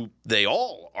Jays, who they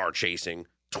all are chasing,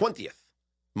 20th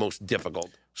most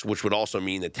difficult, which would also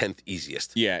mean the 10th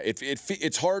easiest. Yeah,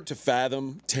 it's hard to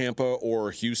fathom Tampa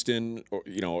or Houston,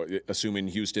 or assuming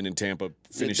Houston and Tampa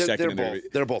finish second.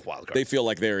 They're both wild cards. They feel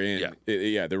like they're in.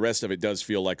 Yeah, the rest of it does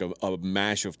feel like a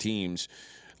mash of teams.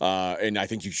 And I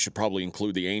think you should probably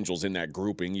include the Angels in that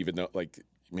grouping, even though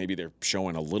maybe they're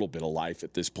showing a little bit of life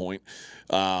at this point.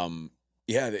 The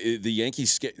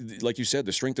Yankees, like you said,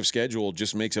 the strength of schedule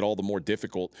just makes it all the more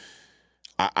difficult.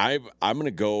 I'm going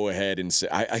to go ahead and say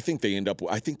I think they end up.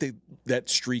 I think that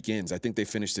streak ends. I think they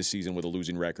finish this season with a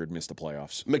losing record, miss the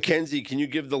playoffs. Mackenzie, can you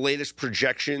give the latest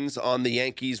projections on the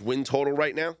Yankees win total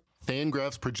right now?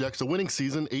 Fangraphs projects a winning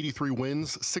season, 83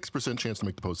 wins, 6% chance to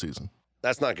make the postseason.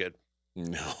 That's not good.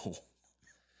 No.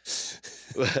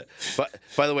 But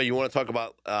by the way, you want to talk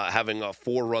about having a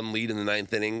 4-run lead in the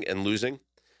 9th inning and losing?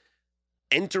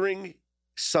 Entering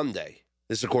Sunday,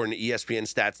 this is according to ESPN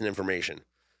Stats and Information,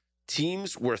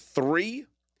 teams were 3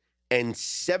 and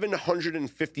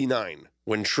 759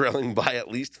 when trailing by at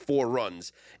least 4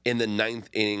 runs in the 9th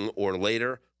inning or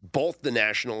later. Both the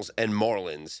Nationals and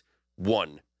Marlins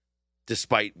won,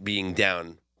 despite being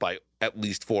down by at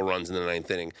least 4 runs in the 9th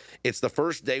inning. It's the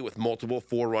first day with multiple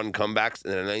 4-run comebacks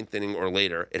in the 9th inning or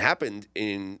later. It happened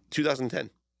in 2010.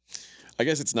 I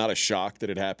guess it's not a shock that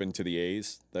it happened to the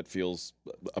A's. That feels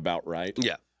about right.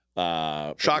 Yeah.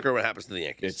 Shocker what happens to the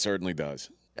Yankees. It certainly does.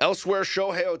 Elsewhere,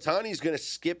 Shohei Ohtani is going to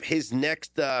skip his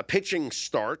next pitching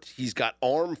start. He's got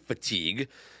arm fatigue.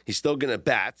 He's still going to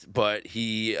bat, but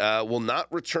he will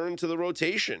not return to the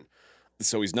rotation.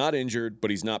 So he's not injured,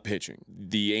 but he's not pitching.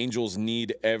 The Angels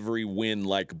need every win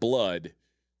like blood.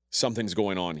 Something's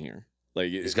going on here.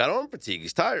 He's got arm fatigue.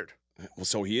 He's tired. Well,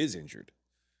 so he is injured.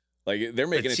 They're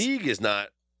making fatigue is not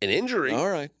an injury. All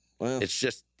right. Well, it's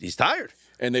just he's tired.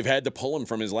 And they've had to pull him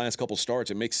from his last couple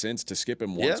starts. It makes sense to skip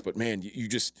him once, but man,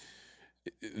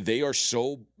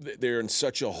 they're in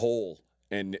such a hole.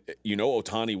 And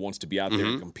Ohtani wants to be out there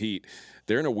and compete.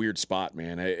 They're in a weird spot,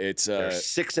 man. They're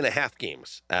 6.5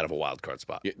 games out of a wild card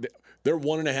spot. They're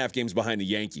 1.5 games behind the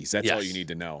Yankees. That's all you need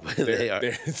to know.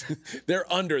 They're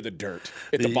under the dirt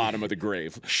at the bottom of the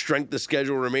grave. Strength of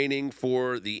schedule remaining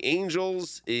for the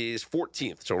Angels is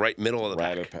 14th, so right middle of the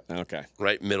pack. Okay,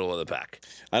 right middle of the pack.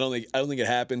 I don't think it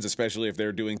happens, especially if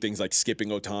they're doing things like skipping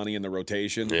Ohtani in the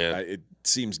rotation. Yeah. It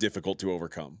seems difficult to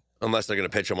overcome. Unless they're going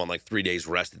to pitch him on 3 days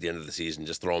rest at the end of the season,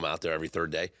 just throw him out there every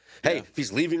 3rd day. Hey, if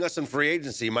he's leaving us in free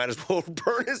agency, might as well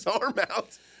burn his arm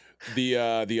out.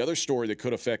 The other story that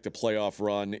could affect the playoff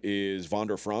run is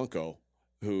Wander Franco,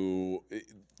 who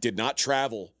did not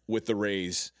travel with the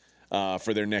Rays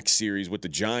for their next series with the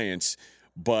Giants,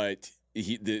 but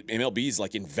the MLB is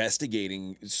like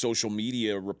investigating social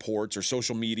media reports or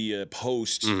social media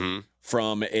posts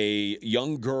from a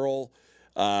young girl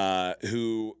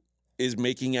who is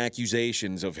making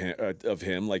accusations of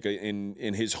him like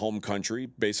in his home country,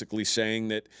 basically saying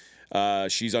that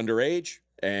she's underage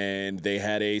and they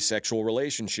had a sexual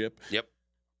relationship. Yep.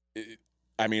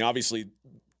 I mean, obviously,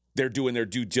 they're doing their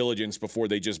due diligence before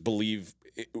they just believe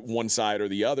one side or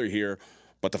the other here.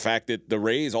 But the fact that the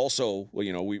Rays also,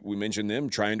 we mentioned them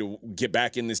trying to get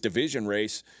back in this division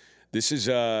race. This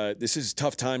is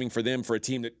tough timing for them, for a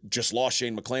team that just lost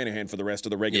Shane McClanahan for the rest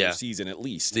of the regular season at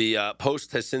least. The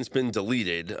post has since been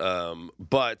deleted,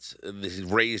 but the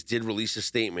Rays did release a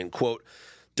statement, quote,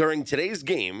 "During today's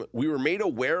game, we were made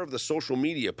aware of the social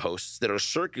media posts that are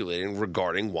circulating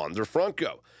regarding Wander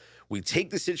Franco. We take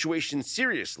the situation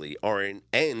seriously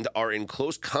and are in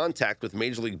close contact with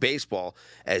Major League Baseball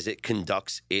as it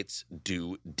conducts its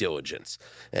due diligence."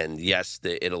 And yes,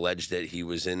 it alleged that he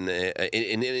was in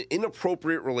an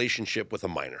inappropriate relationship with a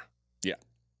minor. Yeah.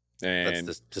 And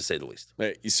that's to say the least.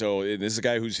 So this is a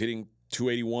guy who's hitting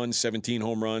 281, 17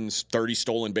 home runs, 30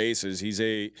 stolen bases. He's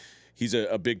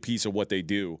a big piece of what they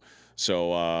do.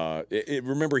 So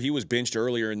remember, he was benched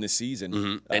earlier in this season.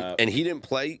 Mm-hmm. And he didn't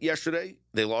play yesterday.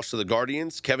 They lost to the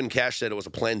Guardians. Kevin Cash said it was a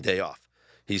planned day off.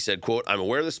 He said, quote, "I'm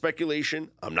aware of the speculation.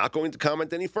 I'm not going to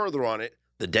comment any further on it.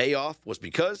 The day off was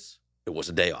because it was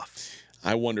a day off."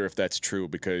 I wonder if that's true,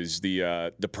 because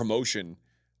the promotion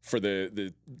for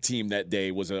the team that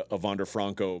day was a Wander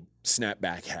Franco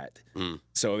snapback hat.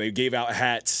 So they gave out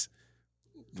hats,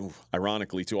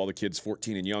 ironically, to all the kids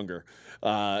 14 and younger.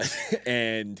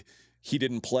 And he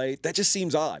didn't play. That just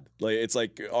seems odd. Like, it's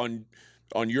like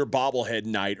on your bobblehead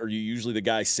night, are you usually the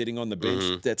guy sitting on the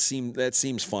bench? That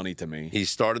seems funny to me. He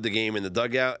started the game in the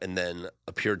dugout and then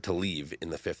appeared to leave in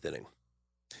the 5th inning.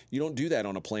 You don't do that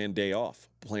on a planned day off,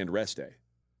 planned rest day.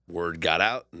 Word got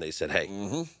out, and they said, "Hey,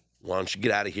 why don't you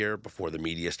get out of here before the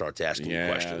media starts asking you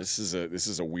questions?" This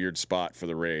is a weird spot for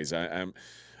the Rays. I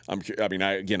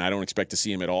don't expect to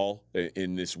see him at all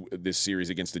in this series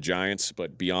against the Giants,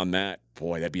 but beyond that,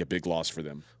 boy, that'd be a big loss for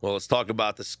them. Well, let's talk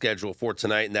about the schedule for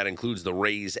tonight, and that includes the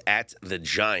Rays at the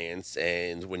Giants.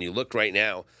 And when you look right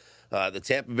now, the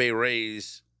Tampa Bay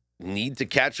Rays need to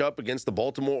catch up against the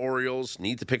Baltimore Orioles,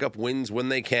 need to pick up wins when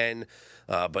they can,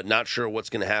 but not sure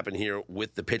what's going to happen here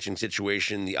with the pitching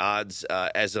situation. The odds,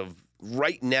 as of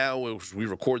right now, as we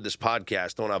record this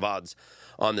podcast, don't have odds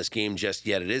on this game just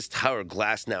yet. It is Tyler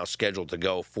Glasnow scheduled to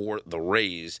go for the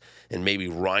Rays, and maybe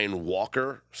Ryan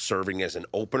Walker serving as an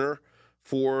opener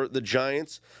for the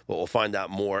Giants, but we'll find out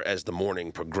more as the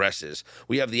morning progresses.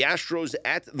 We have the Astros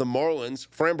at the Marlins.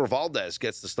 Framber Valdez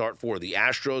gets the start for the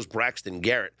Astros. Braxton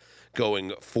Garrett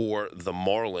going for the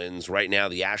Marlins. Right now,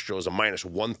 the Astros a minus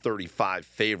 135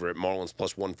 favorite. Marlins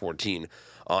plus 114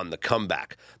 on the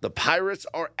comeback. The Pirates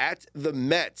are at the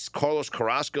Mets. Carlos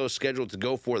Carrasco scheduled to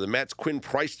go for the Mets. Quinn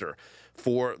Priester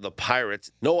for the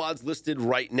Pirates. No odds listed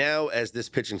right now, as this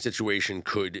pitching situation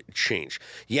could change.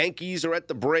 Yankees are at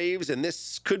the Braves, and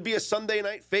this could be a Sunday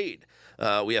night fade.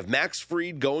 We have Max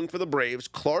Fried going for the Braves,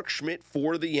 Clark Schmidt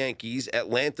for the Yankees.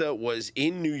 Atlanta was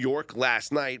in New York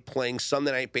last night playing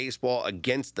Sunday Night Baseball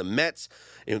against the Mets,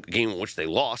 in a game in which they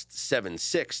lost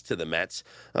 7-6 to the Mets.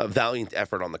 Valiant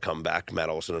effort on the comeback. Matt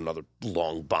Olson, another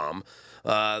long bomb.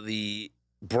 The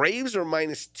Braves are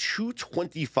minus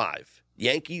 225.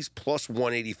 Yankees plus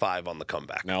 185 on the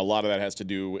comeback. Now, a lot of that has to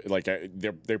do, like,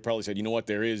 they probably said, you know what,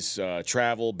 there is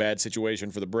travel, bad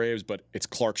situation for the Braves, but it's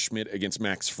Clark Schmidt against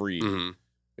Max Fried.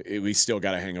 We still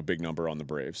got to hang a big number on the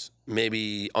Braves.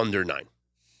 Maybe under 9.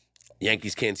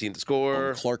 Yankees can't seem to score.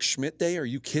 On Clark Schmidt Day? Are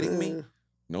you kidding me?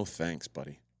 No thanks,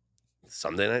 buddy.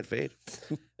 Sunday night fade.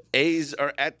 A's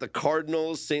are at the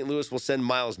Cardinals. St. Louis will send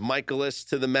Miles Michaelis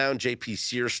to the mound. J.P.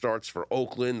 Sears starts for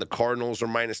Oakland. The Cardinals are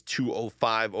minus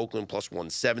 205. Oakland plus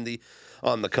 170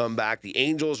 on the comeback. The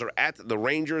Angels are at the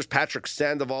Rangers. Patrick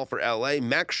Sandoval for L.A.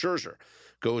 Max Scherzer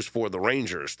goes for the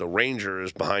Rangers. The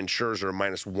Rangers behind Scherzer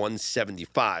minus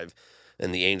 175.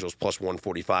 And the Angels plus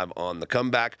 145 on the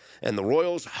comeback. And the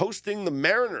Royals hosting the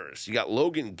Mariners. You got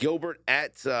Logan Gilbert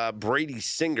at Brady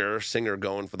Singer. Singer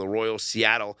going for the Royals.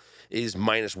 Seattle is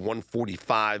minus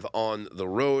 145 on the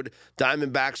road.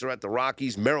 Diamondbacks are at the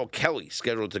Rockies. Merrill Kelly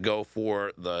scheduled to go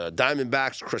for the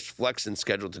Diamondbacks. Chris Flexen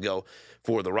scheduled to go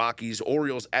for the Rockies.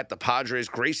 Orioles at the Padres.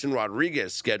 Grayson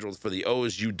Rodriguez scheduled for the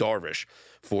O's. Yu Darvish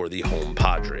for the home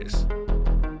Padres.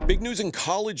 Big news in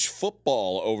college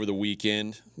football over the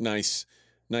weekend. Nice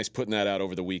putting that out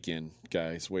over the weekend,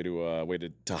 guys. Way to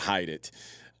hide it.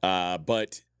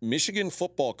 But Michigan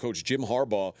football coach Jim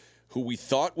Harbaugh, who we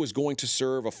thought was going to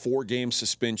serve a 4-game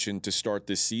suspension to start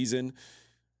this season,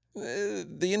 the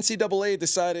NCAA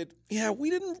decided, we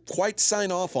didn't quite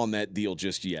sign off on that deal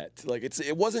just yet. Like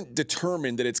it wasn't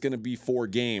determined that it's going to be 4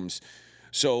 games.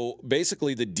 So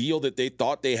basically the deal that they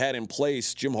thought they had in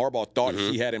place, Jim Harbaugh thought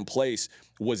he had in place,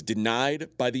 was denied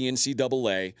by the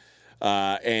NCAA.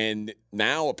 And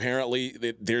now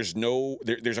apparently there's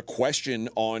a question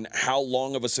on how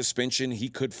long of a suspension he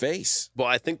could face. Well,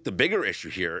 I think the bigger issue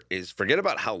here is forget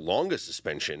about how long a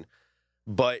suspension,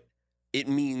 but it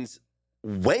means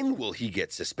when will he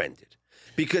get suspended?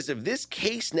 Because if this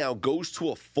case now goes to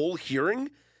a full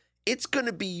hearing, it's going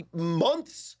to be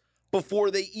months before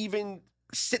they even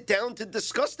sit down to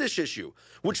discuss this issue,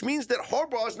 which means that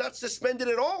Harbaugh is not suspended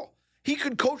at all. He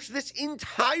could coach this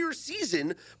entire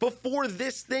season before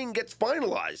this thing gets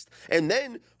finalized. And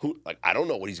then, I don't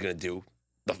know what he's going to do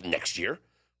next year.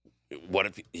 What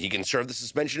if he can serve the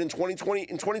suspension in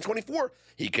 2024?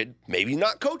 He could maybe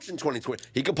not coach in 2020.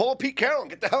 He could pull a Pete Carroll and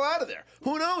get the hell out of there.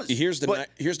 Who knows? Here's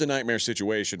the nightmare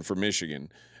situation for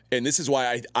Michigan. And this is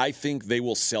why I think they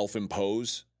will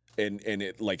self-impose and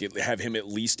have him at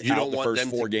least out the first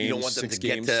 4 games. You don't want them to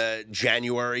games. Get to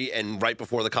January and right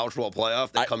before the college football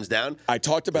playoff that comes down? I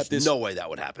talked about this. No way that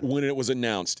would happen. When it was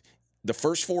announced. The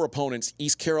first 4 opponents,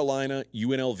 East Carolina,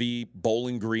 UNLV,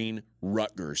 Bowling Green,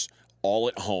 Rutgers, all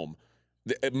at home.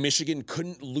 Michigan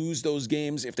couldn't lose those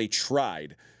games if they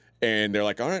tried. And they're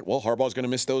like, all right, well, Harbaugh's going to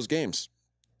miss those games.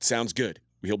 Sounds good.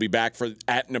 He'll be back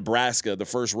at Nebraska, the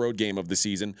first road game of the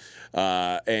season.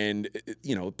 And,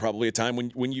 probably a time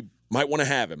when you might want to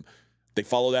have him. They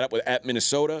follow that up with at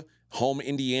Minnesota, home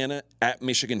Indiana, at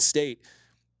Michigan State.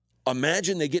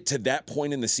 Imagine they get to that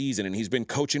point in the season and he's been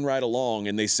coaching right along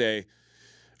and they say,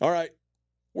 all right,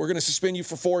 we're going to suspend you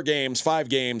for 4 games, 5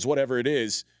 games, whatever it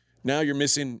is. Now you're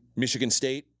missing Michigan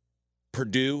State,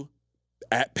 Purdue,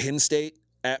 at Penn State,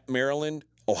 at Maryland,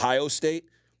 Ohio State.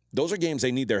 Those are games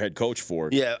they need their head coach for.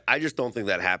 Yeah, I just don't think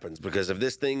that happens because if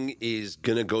this thing is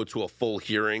going to go to a full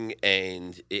hearing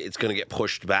and it's going to get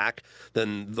pushed back,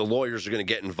 then the lawyers are going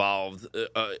to get involved.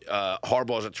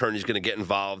 Harbaugh's attorney is going to get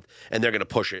involved, and they're going to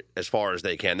push it as far as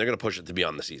they can. They're going to push it to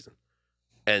beyond the season.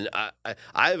 And I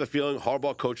have a feeling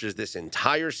Harbaugh coaches this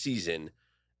entire season,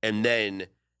 and then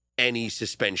any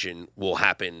suspension will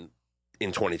happen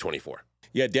in 2024.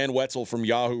 Yeah, Dan Wetzel from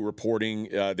Yahoo reporting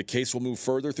the case will move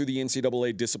further through the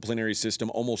NCAA disciplinary system,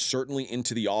 almost certainly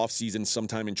into the offseason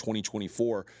sometime in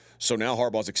 2024. So now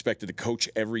Harbaugh's expected to coach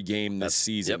every game this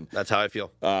season. Yep, that's how I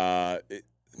feel.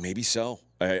 Maybe so.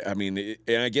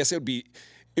 I guess maybe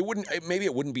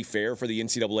it wouldn't be fair for the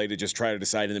NCAA to just try to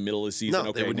decide in the middle of the season. No,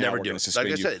 okay, they would never do it. Like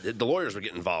I said, the lawyers would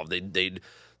get involved. They'd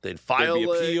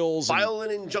file appeals file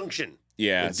an injunction.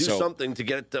 Yeah, do something to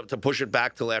get it to push it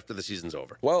back till after the season's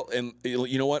over. Well, and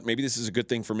you know what? Maybe this is a good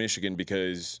thing for Michigan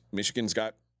because Michigan's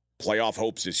got playoff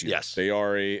hopes this year. Yes, they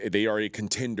are a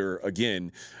contender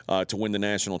again to win the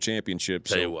national championship.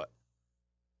 Tell you what,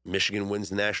 Michigan wins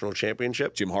the national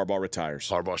championship. Jim Harbaugh retires.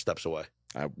 Harbaugh steps away.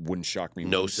 Wouldn't shock me.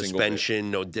 No suspension,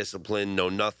 no discipline, no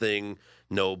nothing,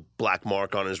 no black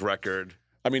mark on his record.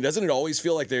 I mean, doesn't it always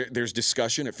feel like there's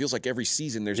discussion? It feels like every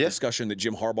season there's discussion that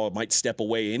Jim Harbaugh might step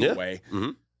away anyway.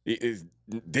 Yeah.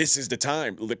 Mm-hmm. This is the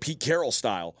time, the Pete Carroll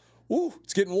style. Ooh,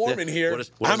 it's getting warm in here.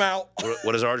 I'm out.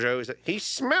 What does RJ always say? He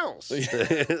smells.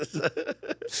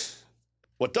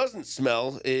 What doesn't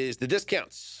smell is the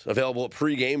discounts available at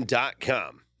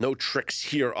pregame.com. No tricks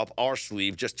here up our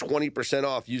sleeve. Just 20%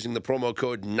 off using the promo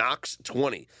code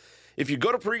KNOX20. If you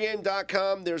go to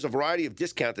pregame.com, there's a variety of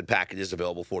discounted packages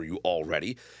available for you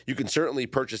already. You can certainly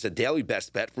purchase a daily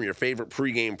best bet from your favorite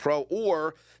pregame pro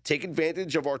or take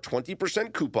advantage of our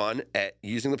 20% coupon at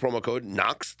using the promo code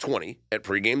KNOX20 at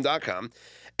pregame.com.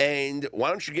 And why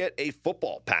don't you get a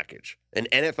football package, an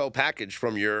NFL package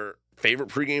from your favorite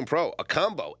pregame pro, a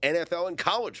combo, NFL and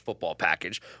college football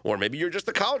package, or maybe you're just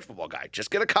a college football guy. Just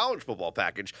get a college football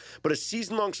package. But a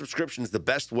season-long subscription is the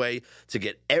best way to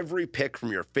get every pick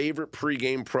from your favorite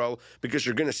pregame pro because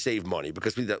you're going to save money.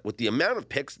 Because with the amount of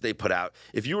picks that they put out,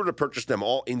 if you were to purchase them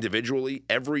all individually,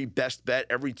 every best bet,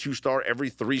 every 2-star, every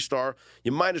 3-star,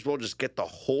 you might as well just get the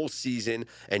whole season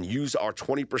and use our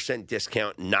 20%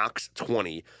 discount,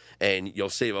 KNOX20, and you'll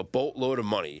save a boatload of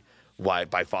money. Why?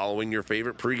 By following your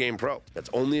favorite pregame pro. That's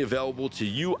only available to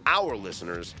you, our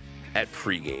listeners, at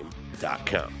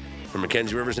pregame.com. For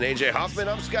Mackenzie Rivers and AJ Hoffman,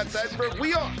 I'm Scott Seidenberg.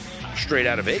 We are Straight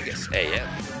Out of Vegas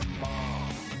AM.